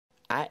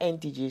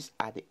INTJs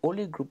are the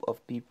only group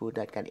of people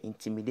that can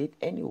intimidate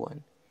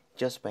anyone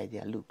just by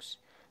their looks.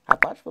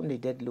 Apart from the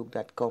dead look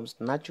that comes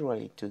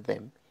naturally to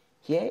them,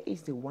 here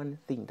is the one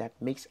thing that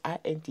makes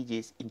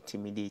INTJs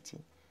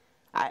intimidating.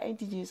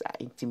 INTJs are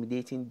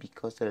intimidating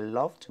because they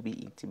love to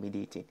be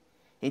intimidated.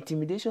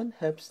 Intimidation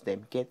helps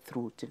them get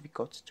through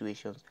difficult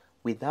situations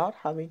without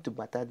having to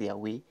batter their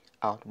way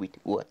out with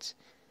words.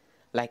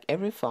 Like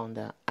every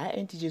founder,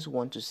 INTJs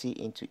want to see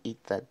into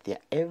it that their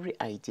every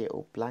idea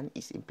or plan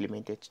is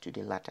implemented to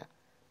the latter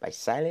by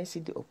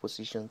silencing the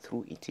opposition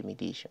through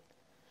intimidation.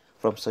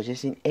 From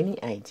suggesting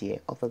any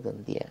idea other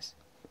than theirs,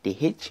 they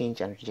hate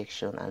change and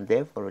rejection and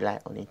therefore rely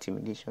on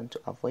intimidation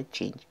to avoid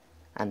change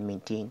and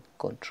maintain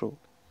control.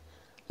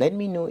 Let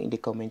me know in the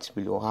comments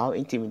below how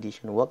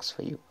intimidation works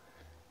for you.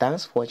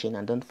 Thanks for watching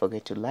and don't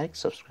forget to like,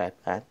 subscribe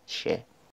and share.